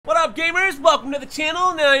up, gamers? Welcome to the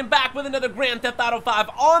channel, and I am back with another Grand Theft Auto 5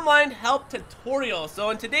 online help tutorial. So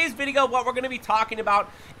in today's video, what we're going to be talking about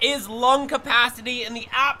is lung capacity and the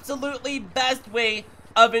absolutely best way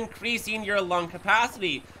of increasing your lung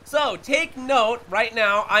capacity. So take note, right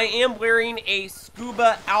now I am wearing a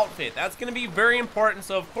scuba outfit. That's going to be very important,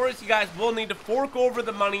 so of course you guys will need to fork over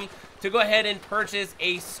the money to go ahead and purchase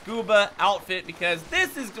a scuba outfit, because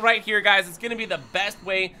this is right here, guys, it's going to be the best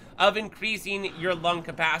way of increasing your lung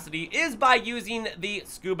capacity is by using the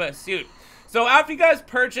scuba suit. So after you guys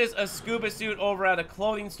purchase a scuba suit over at a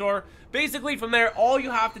clothing store, basically from there all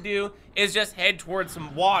you have to do is just head towards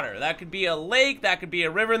some water. That could be a lake, that could be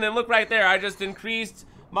a river, and then look right there, I just increased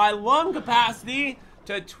my lung capacity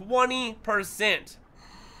to 20%.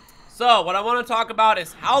 So what I want to talk about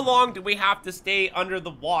is how long do we have to stay under the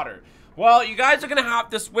water? Well, you guys are going to have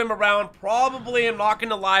to swim around probably, I'm not going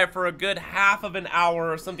to lie, for a good half of an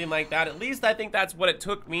hour or something like that. At least I think that's what it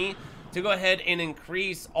took me to go ahead and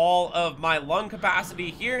increase all of my lung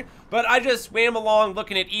capacity here. But I just swam along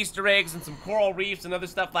looking at Easter eggs and some coral reefs and other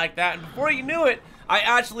stuff like that. And before you knew it, I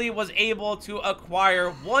actually was able to acquire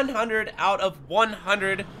 100 out of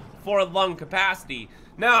 100 for lung capacity.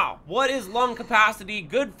 Now, what is lung capacity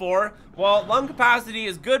good for? Well, lung capacity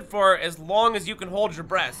is good for as long as you can hold your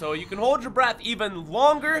breath. So you can hold your breath even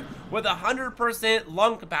longer with 100%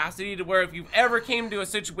 lung capacity, to where if you've ever came to a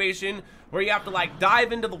situation where you have to like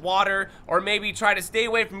dive into the water or maybe try to stay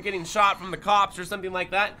away from getting shot from the cops or something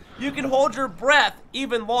like that, you can hold your breath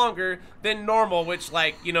even longer than normal, which,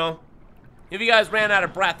 like, you know, if you guys ran out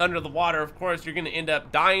of breath under the water, of course you're going to end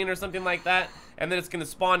up dying or something like that. And then it's going to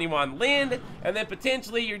spawn you on land, and then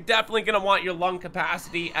potentially you're definitely going to want your lung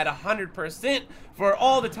capacity at 100% for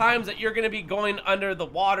all the times that you're going to be going under the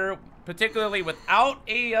water, particularly without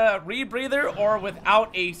a rebreather or without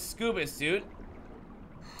a scuba suit.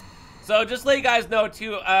 So just to let you guys know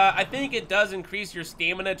too, I think it does increase your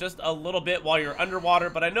stamina just a little bit while you're underwater,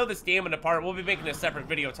 but I know the stamina part, we'll be making a separate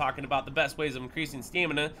video talking about the best ways of increasing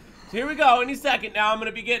stamina. So here we go. Any second now I'm going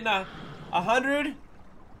to be getting 100.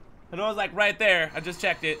 I know it was like right there. I just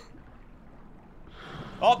checked it.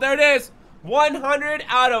 Oh, there it is. 100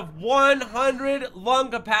 out of 100 lung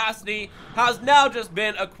capacity has now just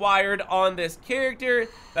been acquired on this character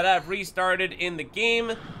that I've restarted in the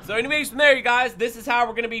game. So anyways, from there, you guys, this is how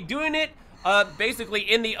we're going to be doing it. Basically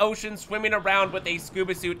in the ocean, swimming around with a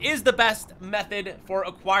scuba suit is the best method for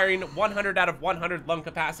acquiring 100 out of 100 lung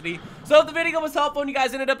capacity. So if the video was helpful and you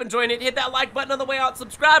guys ended up enjoying it, hit that like button on the way out,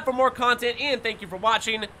 subscribe for more content, and thank you for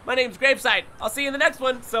watching. My name's GRAVESIGHT. I'll see you in the next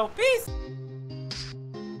one, so peace!